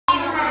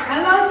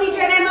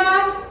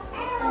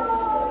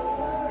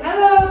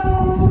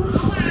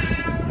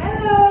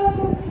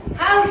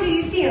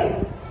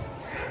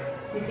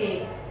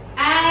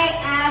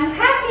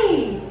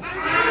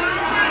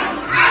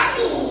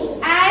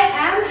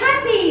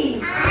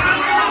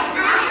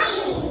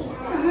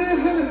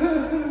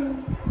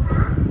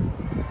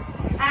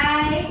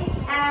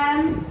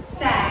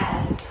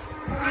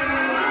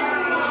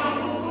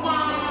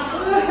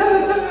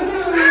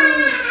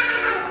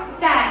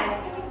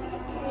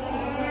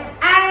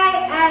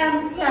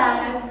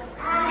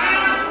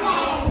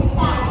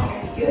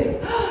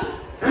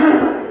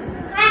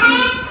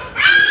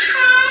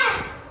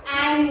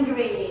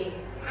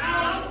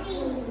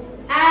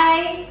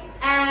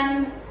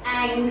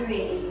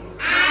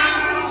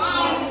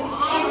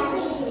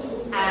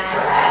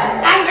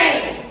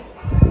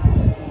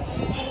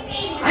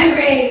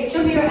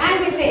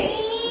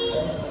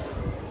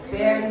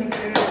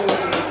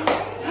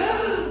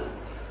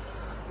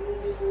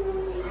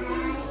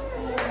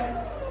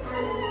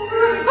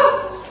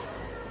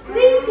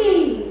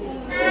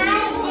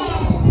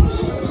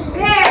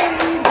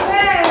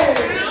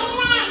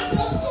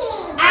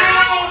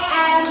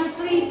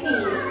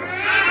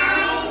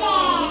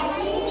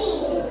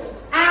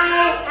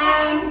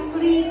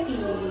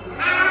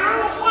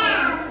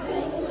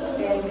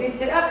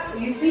Are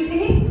you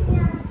sleeping?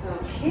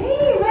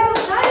 Okay, well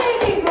done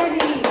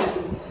everybody.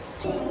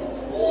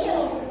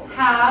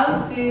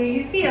 How do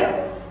you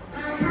feel?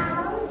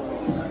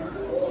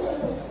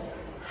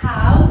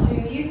 How do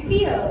you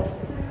feel?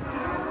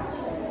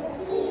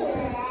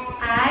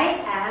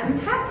 I am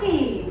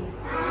happy.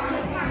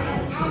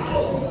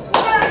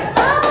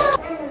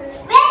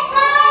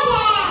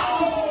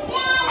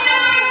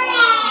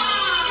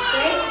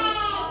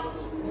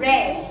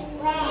 Red.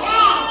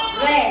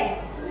 Red.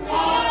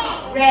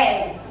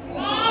 Red.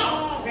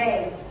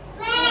 Red.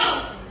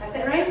 That's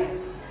it, right?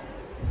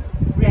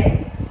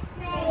 Red.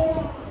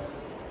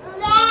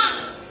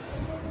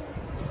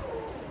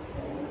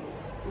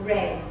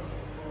 Red.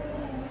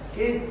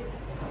 Good.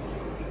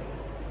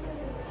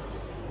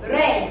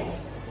 Red.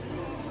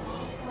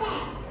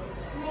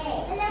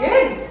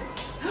 Good.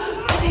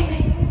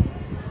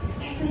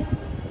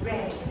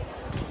 Red.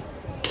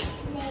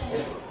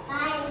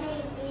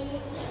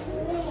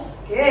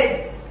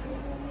 Good.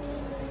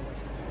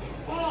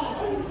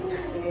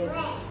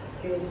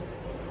 Good.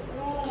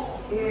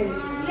 Good.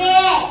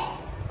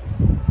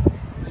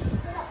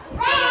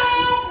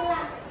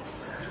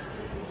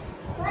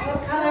 What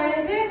color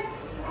is it?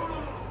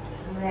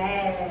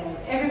 Red.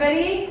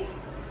 Everybody?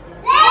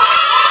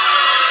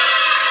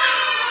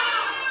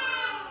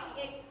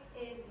 It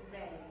is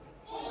red.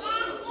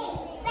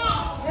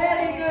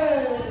 Very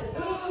good.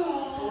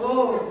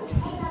 Whoa.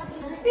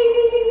 Ding,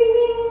 ding, ding, ding,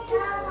 ding.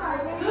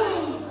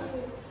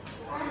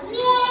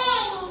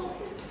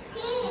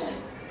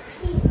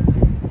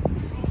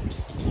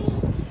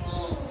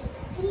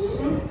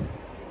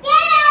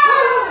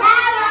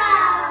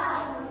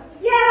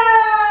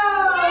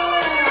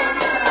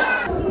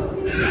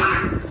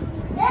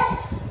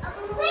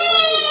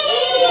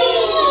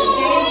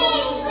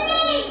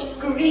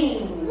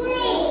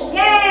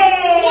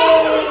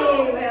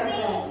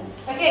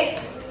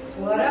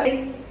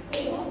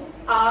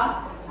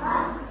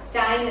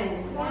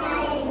 Diamond.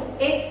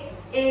 It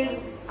is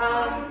a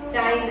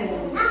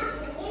diamond.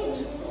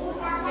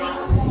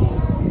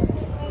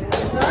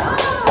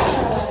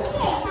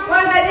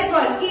 What about this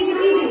one? Easy